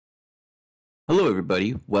Hello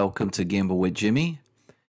everybody, welcome to Gamble with Jimmy.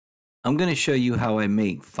 I'm going to show you how I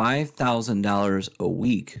make $5,000 a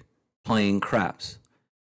week playing craps.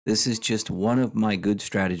 This is just one of my good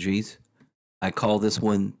strategies. I call this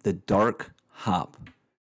one the dark hop.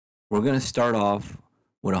 We're going to start off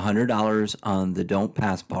with $100 on the don't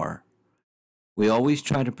pass bar. We always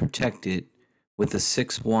try to protect it with a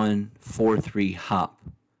 6-1-4-3 hop.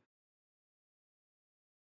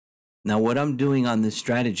 Now what I'm doing on this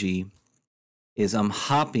strategy is I'm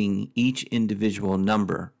hopping each individual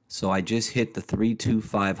number. So I just hit the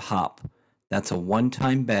 3-2-5 hop. That's a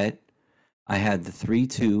one-time bet. I had the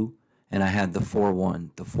 3-2 and I had the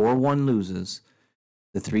 4-1. The 4-1 loses.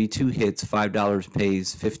 The 3-2 hits, $5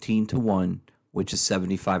 pays 15 to 1, which is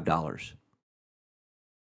 $75.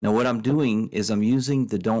 Now what I'm doing is I'm using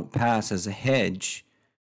the don't pass as a hedge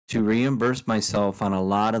to reimburse myself on a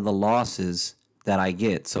lot of the losses that I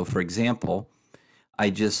get. So for example, I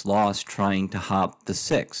just lost trying to hop the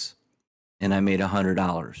 6 and I made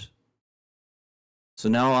 $100. So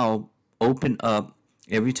now I'll open up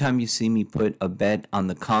every time you see me put a bet on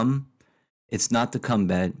the come. It's not the come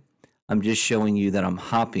bet. I'm just showing you that I'm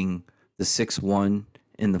hopping the 6-1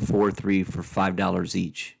 and the 4-3 for $5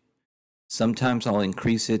 each. Sometimes I'll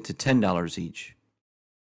increase it to $10 each.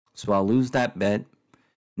 So I'll lose that bet.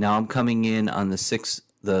 Now I'm coming in on the 6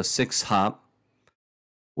 hop,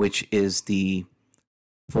 which is the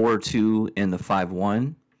 4-2 and the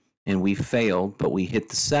 5-1, and we failed, but we hit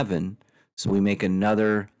the 7, so we make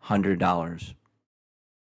another $100.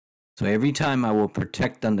 So every time I will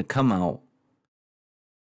protect on the come out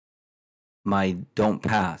my don't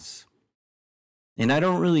pass. And I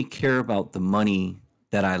don't really care about the money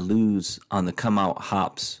that I lose on the come out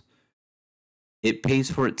hops. It pays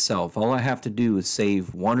for itself. All I have to do is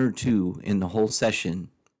save 1 or 2 in the whole session,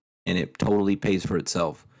 and it totally pays for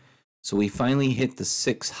itself. So we finally hit the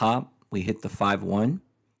 6 hop, we hit the 5-1,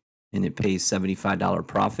 and it pays $75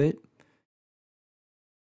 profit.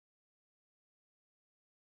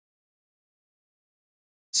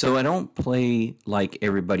 So I don't play like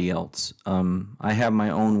everybody else. I have my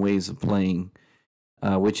own ways of playing,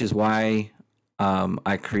 which is why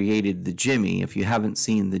I created the Jimmy. If you haven't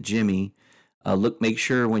seen the Jimmy, make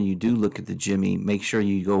sure when you do look at the Jimmy, make sure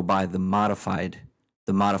you go by the modified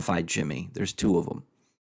Jimmy. There's 2 of them.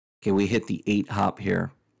 Okay, we hit the 8 hop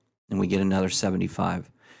here, and we get another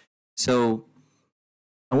 75. So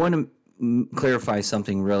I want to clarify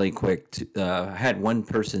something really quick. I had one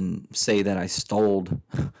person say that I stole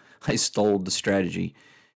the strategy,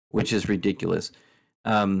 which is ridiculous.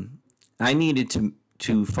 I needed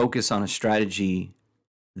to focus on a strategy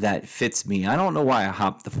that fits me. I don't know why I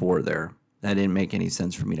hopped the 4 there. That didn't make any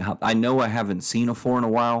sense for me to hop. I know I haven't seen a 4 in a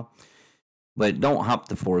while, but don't hop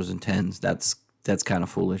the 4s and 10s. That's kind of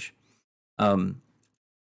foolish.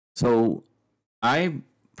 So I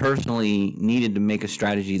personally needed to make a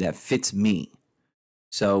strategy that fits me.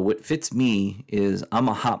 So what fits me is I'm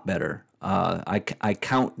a hop better. I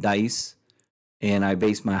count dice and I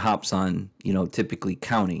base my hops on, typically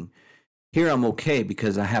counting. Here I'm okay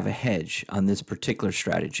because I have a hedge on this particular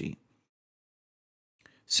strategy.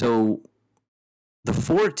 So the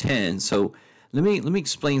 4-10, so let me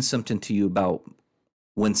explain something to you about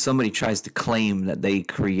when somebody tries to claim that they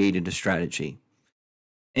created a strategy.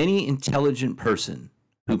 Any intelligent person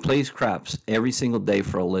who plays craps every single day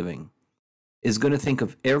for a living is going to think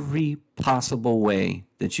of every possible way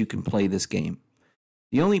that you can play this game.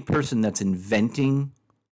 The only person that's inventing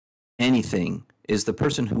anything is the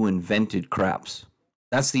person who invented craps.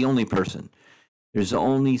 That's the only person. There's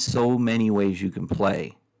only so many ways you can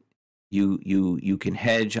play. You can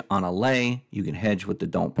hedge on a lay, you can hedge with the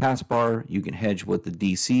don't pass bar, you can hedge with the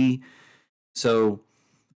DC. So,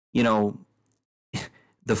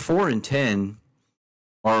 the 4 and 10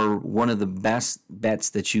 are one of the best bets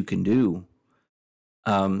that you can do.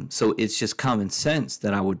 So it's just common sense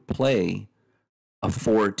that I would play a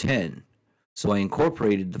 4-10. So I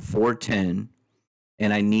incorporated the 4-10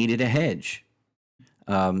 and I needed a hedge.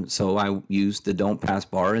 So I used the don't pass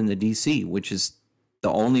bar and the DC, which is the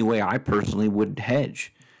only way I personally would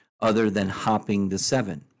hedge other than hopping the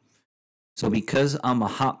 7. So because I'm a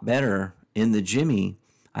hop better in the Jimmy,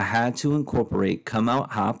 I had to incorporate come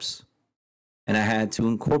out hops and I had to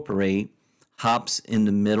incorporate hops in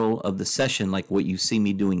the middle of the session like what you see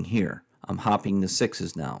me doing here. I'm hopping the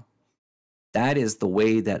 6s now. That is the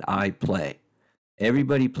way that I play.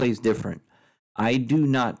 Everybody plays different. I do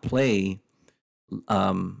not play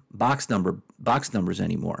box numbers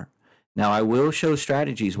anymore. Now, I will show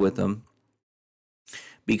strategies with them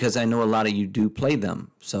because I know a lot of you do play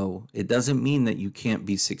them. So it doesn't mean that you can't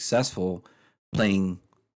be successful playing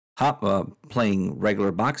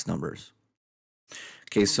regular box numbers.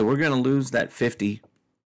 Okay, so we're going to lose that 50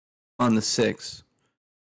 on the 6.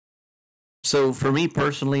 So for me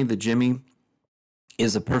personally, the Jimmy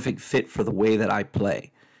is a perfect fit for the way that I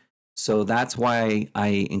play. So that's why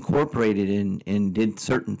I incorporated and did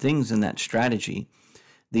certain things in that strategy.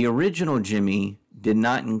 The original Jimmy did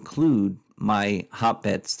not include my hop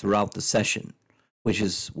bets throughout the session, which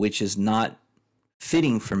is not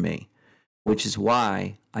fitting for me, which is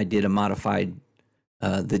why I did a modified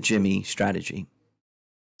the Jimmy strategy.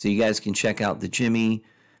 So you guys can check out the Jimmy,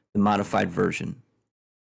 the modified version.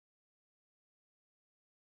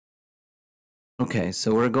 Okay,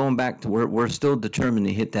 so we're going back to we're still determined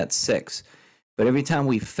to hit that 6, but every time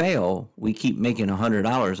we fail, we keep making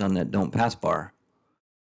 $100 on that don't pass bar.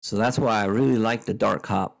 So that's why I really like the dark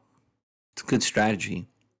hop. It's a good strategy.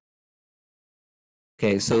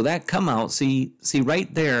 Okay, so that come out, see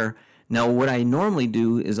right there. Now what I normally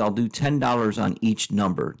do is I'll do $10 on each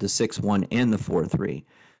number, the 6, 1, and the 4, 3.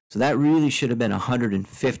 So that really should have been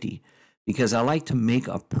 150 because I like to make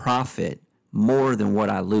a profit more than what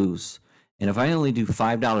I lose. And if I only do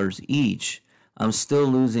 $5 each, I'm still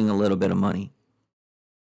losing a little bit of money.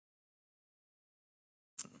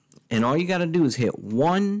 And all you got to do is hit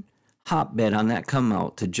one hop bet on that come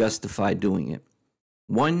out to justify doing it.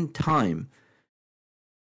 One time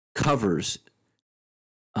covers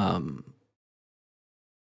 10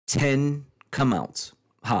 come outs,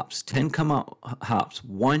 hops, 10 come out hops,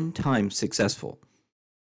 one time successful.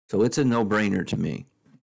 So it's a no-brainer to me.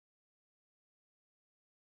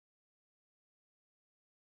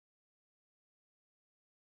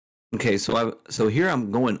 Okay, so here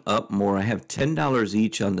I'm going up more. I have $10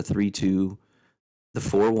 each on the 3, 2, the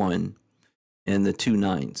 4, 1, and the 2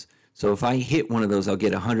 9s. So if I hit one of those, I'll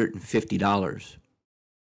get $150.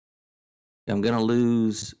 I'm gonna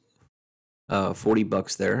lose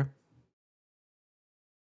 $40 there.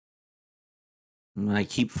 And I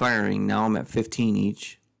keep firing. Now I'm at 15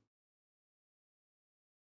 each.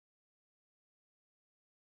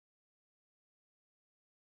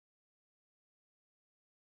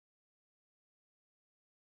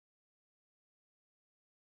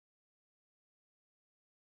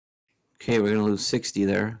 Okay, we're gonna lose 60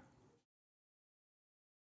 there.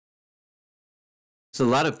 So a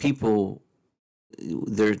lot of people,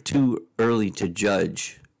 they're too early to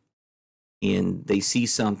judge, and they see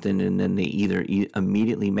something and then they either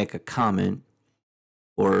immediately make a comment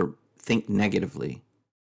or think negatively.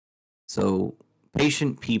 So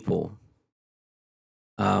patient people,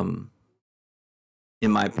 in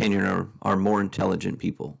my opinion, are more intelligent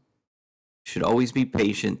people. Should always be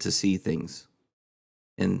patient to see things.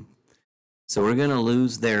 And so we're gonna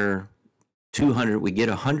lose their 200. We get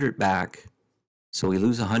 100 back. So we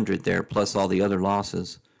lose 100 there, plus all the other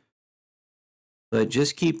losses. But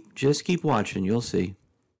just keep watching. You'll see.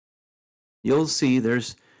 You'll see.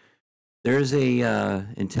 There's a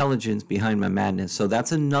intelligence behind my madness. So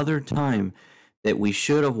that's another time that we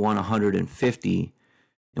should have won 150,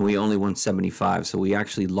 and we only won 75. So we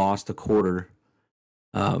actually lost a quarter,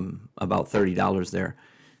 about $30 there.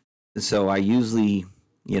 So I usually,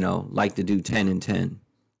 like to do 10 and 10.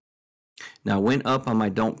 Now, I went up on my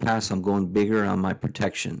don't pass. I'm going bigger on my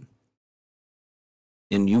protection.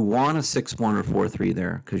 And you want a 6, 1 or 4, 3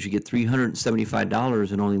 there because you get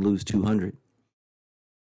 $375 and only lose 200.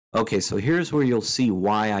 Okay, so here's where you'll see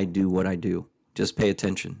why I do what I do. Just pay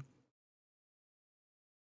attention.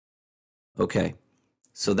 Okay,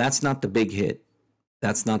 so that's not the big hit.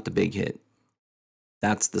 That's not the big hit.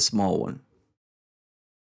 That's the small one.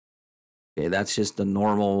 Okay, that's just the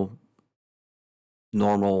normal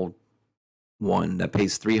one that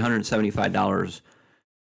pays $375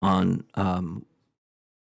 on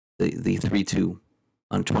the 3, 2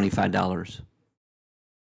 on $25.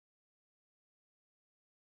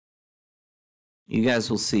 You guys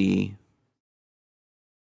will see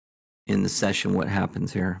in the session what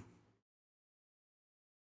happens here.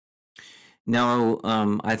 Now,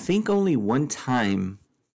 I think only one time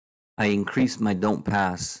I increased my don't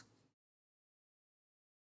pass.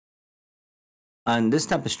 On this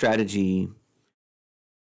type of strategy,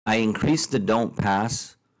 I increase the don't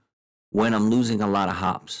pass when I'm losing a lot of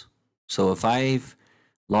hops. So if I've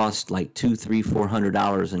lost like $200, $300,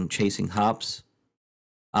 $400 in chasing hops,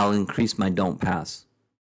 I'll increase my don't pass.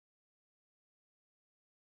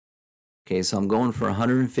 Okay, so I'm going for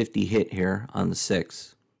 150 hit here on the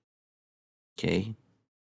 6. Okay.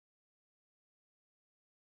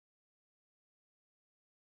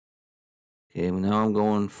 Okay, now I'm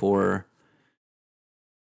going for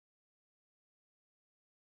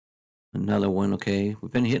another one. Okay,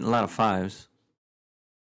 we've been hitting a lot of 5s.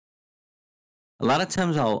 A lot of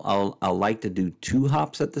times I'll like to do 2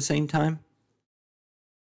 hops at the same time.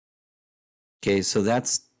 Okay, so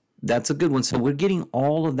that's a good one. So we're getting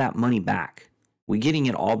all of that money back. We're getting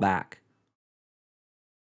it all back.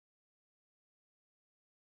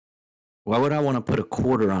 Why would I want to put a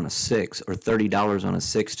quarter on a 6 or $30 on a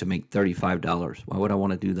 6 to make $35? Why would I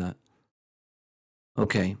want to do that?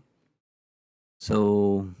 Okay.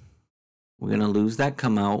 So we're going to lose that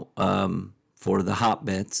come out for the hot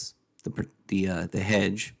bets, the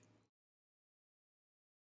hedge.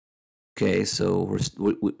 Okay, so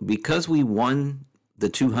because we won the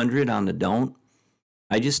 200 on the don't,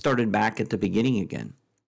 I just started back at the beginning again.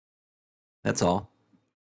 That's all.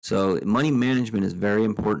 So money management is very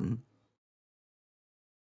important.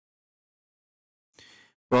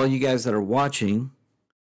 For all you guys that are watching,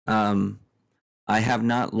 I have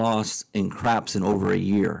not lost in craps in over a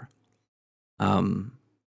year. And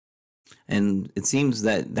it seems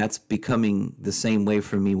that that's becoming the same way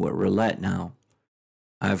for me with roulette now.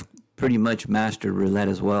 I've pretty much mastered roulette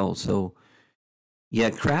as well. So yeah,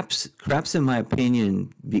 craps in my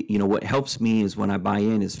opinion, what helps me is when I buy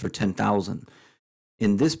in is for 10,000.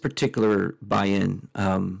 In this particular buy-in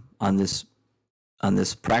on this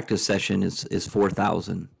practice session is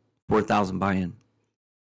 4,000 buy-in.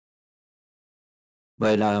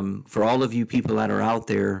 But for all of you people that are out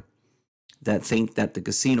there that think that the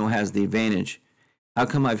casino has the advantage, how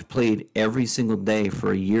come I've played every single day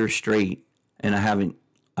for a year straight and I haven't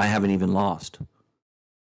even lost?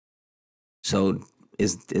 So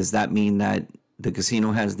does that mean that the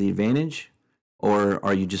casino has the advantage, or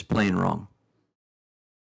are you just playing wrong?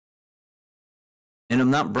 And I'm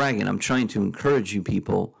not bragging. I'm trying to encourage you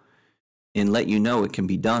people and let you know it can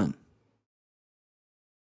be done.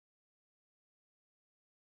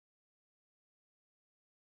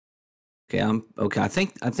 Okay. I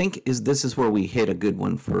think this is where we hit a good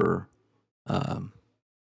one for. I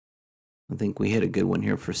think we hit a good one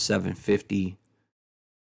here for 750.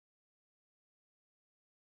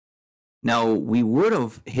 Now we would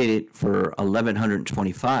have hit it for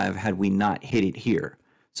 1125 had we not hit it here.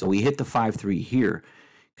 So we hit the 5-3 here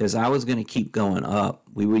because I was going to keep going up.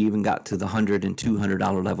 We would even got to the $100 and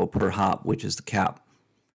 $200 level per hop, which is the cap,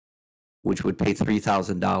 which would pay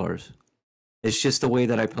 $3,000. It's just the way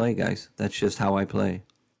that I play, guys. That's just how I play.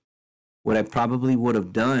 What I probably would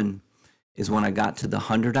have done is when I got to the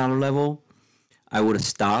 $100 level, I would have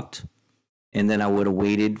stopped, and then I would have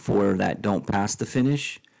waited for that don't pass to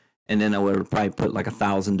finish, and then I would have probably put like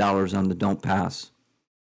 $1,000 on the don't pass,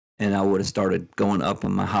 and I would have started going up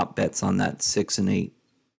on my hot bets on that 6 and 8.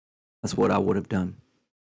 That's what I would have done.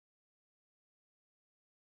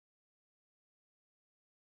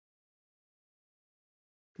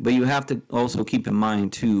 But you have to also keep in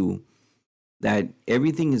mind too that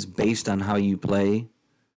everything is based on how you play,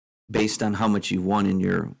 based on how much you won in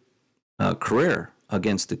your career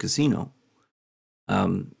against the casino.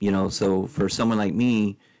 So for someone like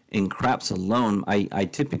me in craps alone, I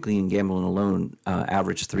typically in gambling alone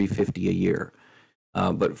average $350 a year.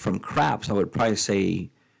 But from craps, I would probably say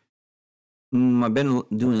I've been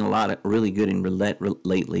doing a lot of really good in roulette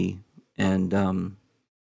lately, and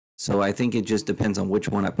so I think it just depends on which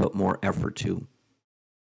one I put more effort to.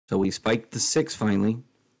 So we spiked the 6 finally.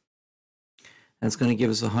 That's going to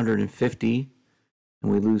give us 150,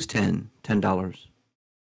 and we lose $10.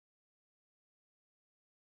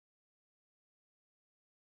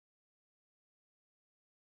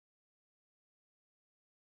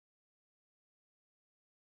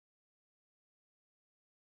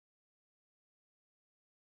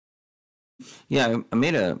 Yeah, I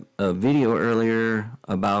made a video earlier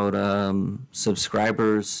about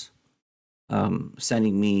subscribers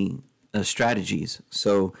sending me strategies.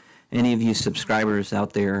 So any of you subscribers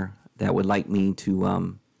out there that would like me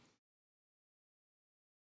to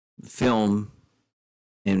film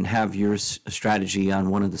and have your strategy on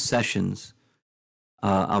one of the sessions,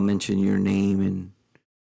 I'll mention your name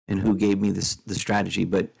and who gave me the strategy.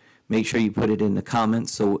 But make sure you put it in the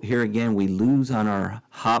comments. So here again, we lose on our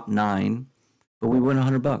hop 9, but we win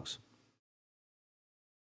 $100.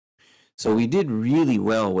 So we did really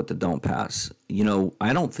well with the don't pass.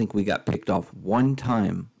 I don't think we got picked off one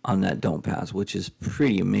time on that don't pass, which is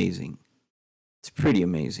pretty amazing. It's pretty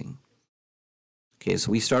amazing. Okay,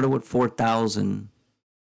 so we started with 4,000.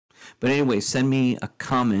 But anyway, send me a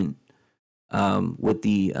comment with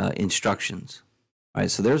the instructions. All right,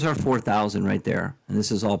 so there's our 4,000 right there, and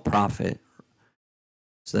this is all profit.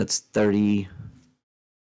 So that's 30.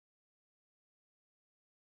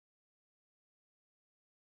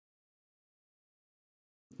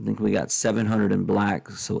 I think we got 700 in black,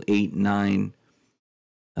 so 8, 9,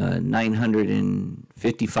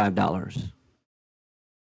 $955.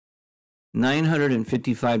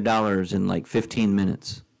 $955 in like 15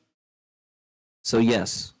 minutes. So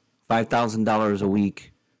yes, $5,000 a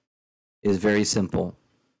week is very simple.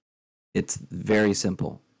 It's very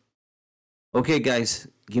simple. Okay, guys,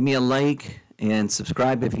 give me a like and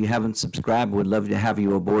subscribe if you haven't subscribed. Would love to have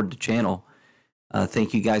you aboard the channel.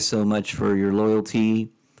 Thank you guys so much for your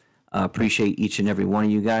loyalty. Appreciate each and every one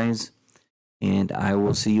of you guys. And I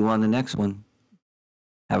will see you on the next one.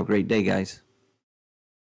 Have a great day, guys.